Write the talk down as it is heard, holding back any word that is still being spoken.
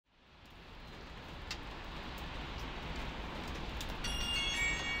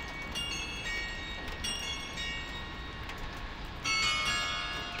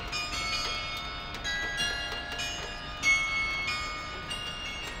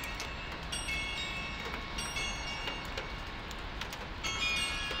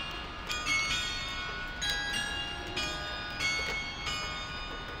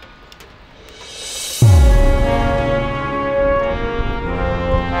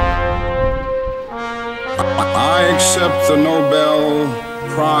I accept the Nobel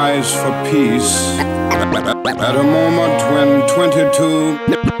Prize for Peace at a moment when 22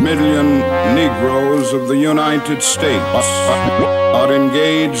 million Negroes of the United States are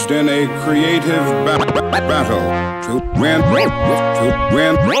engaged in a creative battle to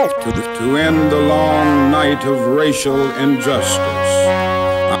end the long night of racial injustice.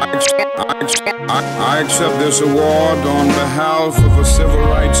 I accept this award on behalf of a civil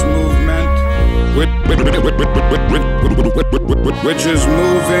rights movement which is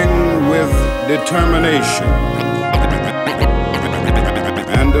moving with determination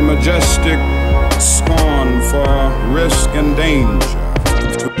and a majestic scorn for risk and danger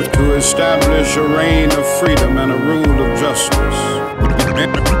to establish a reign of freedom and a rule of justice,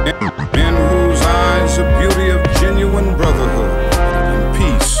 in whose eyes the beauty of genuine brotherhood and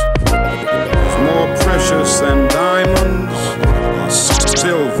peace is more precious than diamonds or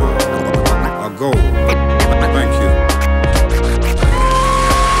silver or gold. Thank you.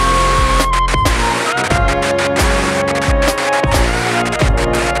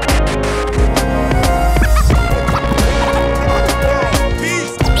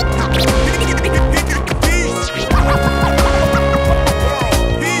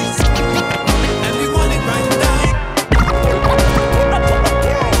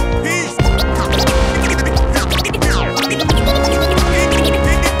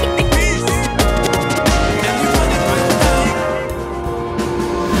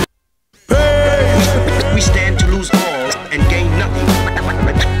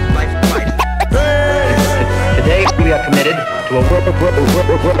 To a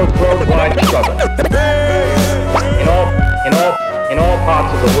worldwide struggle in all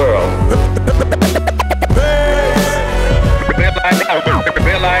parts of the world.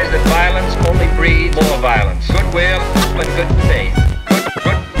 Realize that violence only breeds more violence. Goodwill and good faith.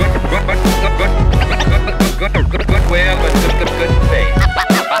 Goodwill and good faith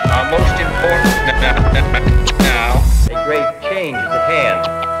are most important now. A great change is at hand.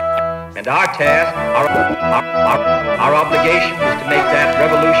 And our task, our obligation is to make that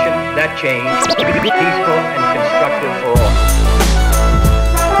revolution, that change, peaceful and constructive for all.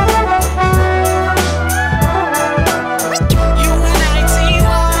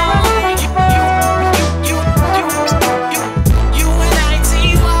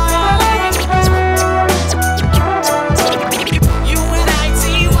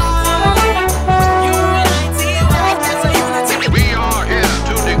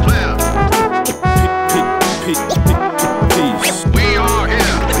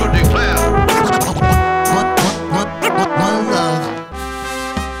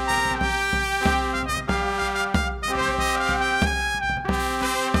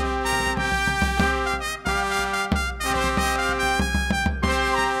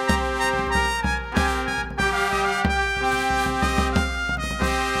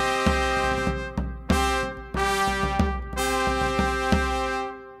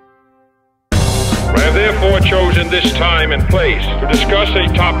 Chosen this time and place to discuss a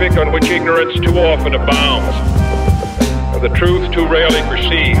topic on which ignorance too often abounds, the truth too rarely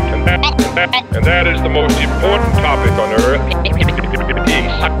perceived, and that is the most important topic on earth,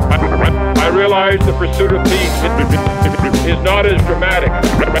 peace. I realize the pursuit of peace is not as dramatic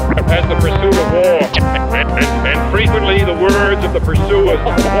as the pursuit of war, and frequently the words of the pursuers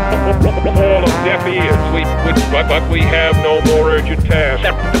fall on deaf ears, but we have no more urgent task.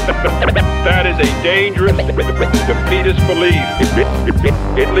 That is a dangerous, defeatist belief.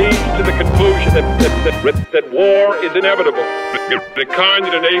 It leads to the conclusion that war is inevitable, the kind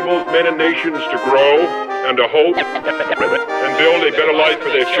that enables men and nations to grow and to hope and build a better life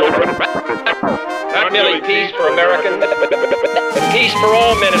for their children. Not merely peace for Americans, but peace for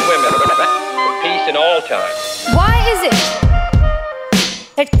all men and women. Peace in all time. Why is it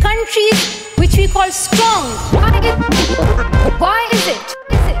that countries which we call strong, why is it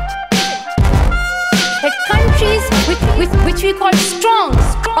that countries which we call strong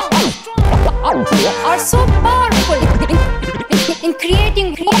are so powerful in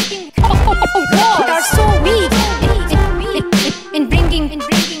creating war, are so weak in bringing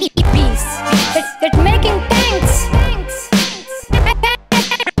peace, that making tanks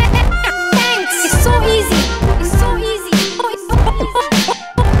is so easy,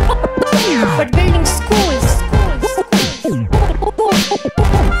 but building schools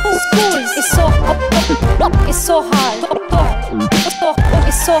is so hard.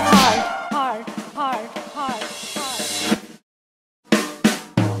 It's so hard.